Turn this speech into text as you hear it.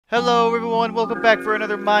Hello everyone, welcome back for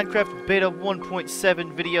another Minecraft Beta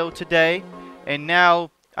 1.7 video today. And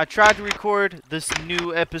now, I tried to record this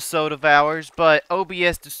new episode of ours, but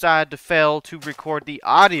OBS decided to fail to record the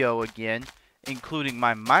audio again, including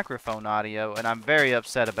my microphone audio, and I'm very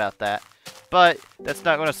upset about that. But that's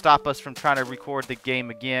not going to stop us from trying to record the game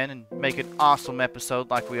again and make an awesome episode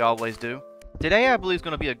like we always do. Today I believe is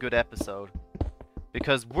going to be a good episode,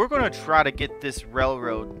 because we're going to try to get this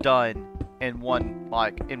railroad done in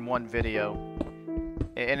one video.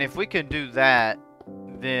 And if we can do that,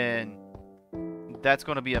 then that's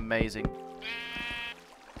going to be amazing.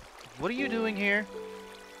 What are you doing here?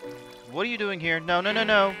 What are you doing here? No, no, no,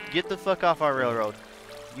 no. Get the fuck off our railroad.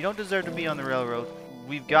 You don't deserve to be on the railroad.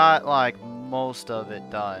 We've got, like, most of it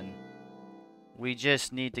done. We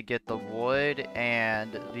just need to get the wood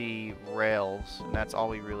and the rails. And that's all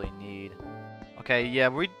we really need. Okay, yeah,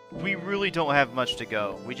 we really don't have much to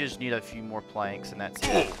go. We just need a few more planks, and that's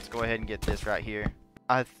it. Let's go ahead and get this right here.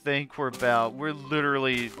 I think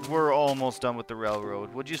we're almost done with the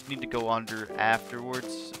railroad. We'll just need to go under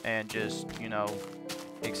afterwards and just, you know,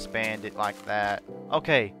 expand it like that.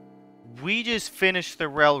 Okay, we just finished the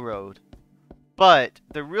railroad. But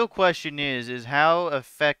the real question is how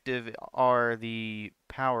effective are the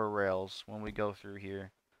power rails when we go through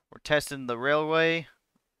here? We're testing the railway.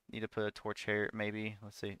 Need to put a torch here, maybe.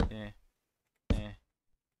 Let's see.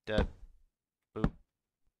 Dab. Boop.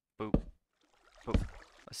 Boop. Boop.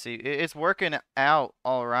 Let's see. It's working out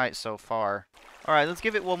alright so far. Alright, let's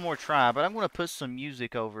give it one more try. But I'm going to put some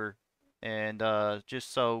music over. And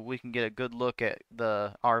just so we can get a good look at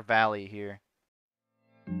our valley here.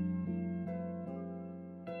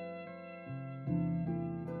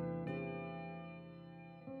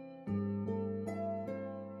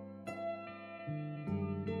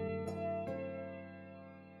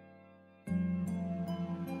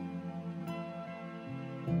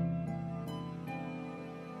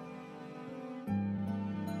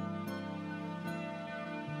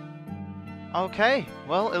 Okay,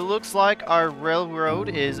 well, it looks like our railroad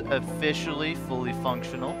is officially fully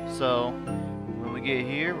functional. So, when we get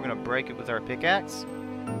here, we're going to break it with our pickaxe.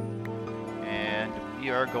 And we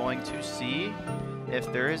are going to see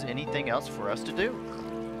if there is anything else for us to do.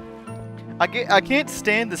 I can't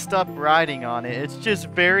stand to stop riding on it. It's just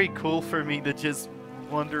very cool for me to just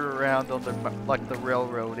wander around on the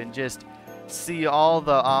railroad and just see all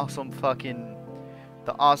the awesome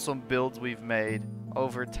builds we've made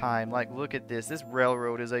over time. Like, look at this. This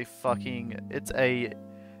railroad is it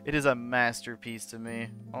is a masterpiece to me.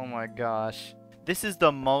 Oh my gosh. This is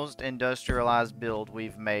the most industrialized build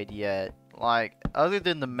we've made yet. Like, other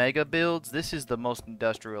than the mega builds, this is the most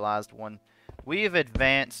industrialized one. We have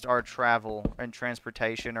advanced our travel and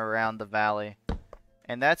transportation around the valley.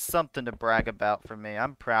 And that's something to brag about for me.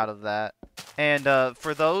 I'm proud of that. And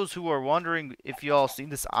for those who are wondering if you all seen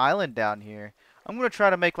this island down here, I'm going to try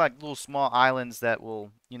to make like little small islands that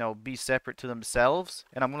will, you know, be separate to themselves.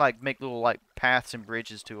 And I'm going to like make little like paths and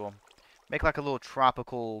bridges to them. Make like a little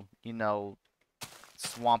tropical, you know,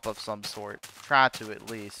 swamp of some sort. Try to at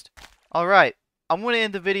least. Alright, I'm going to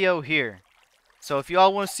end the video here. So if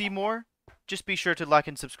y'all want to see more, just be sure to like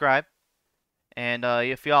and subscribe. And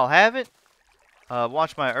if y'all haven't,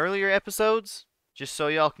 watch my earlier episodes just so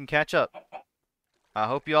y'all can catch up. I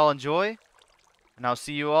hope y'all enjoy. And I'll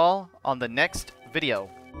see you all on the next video.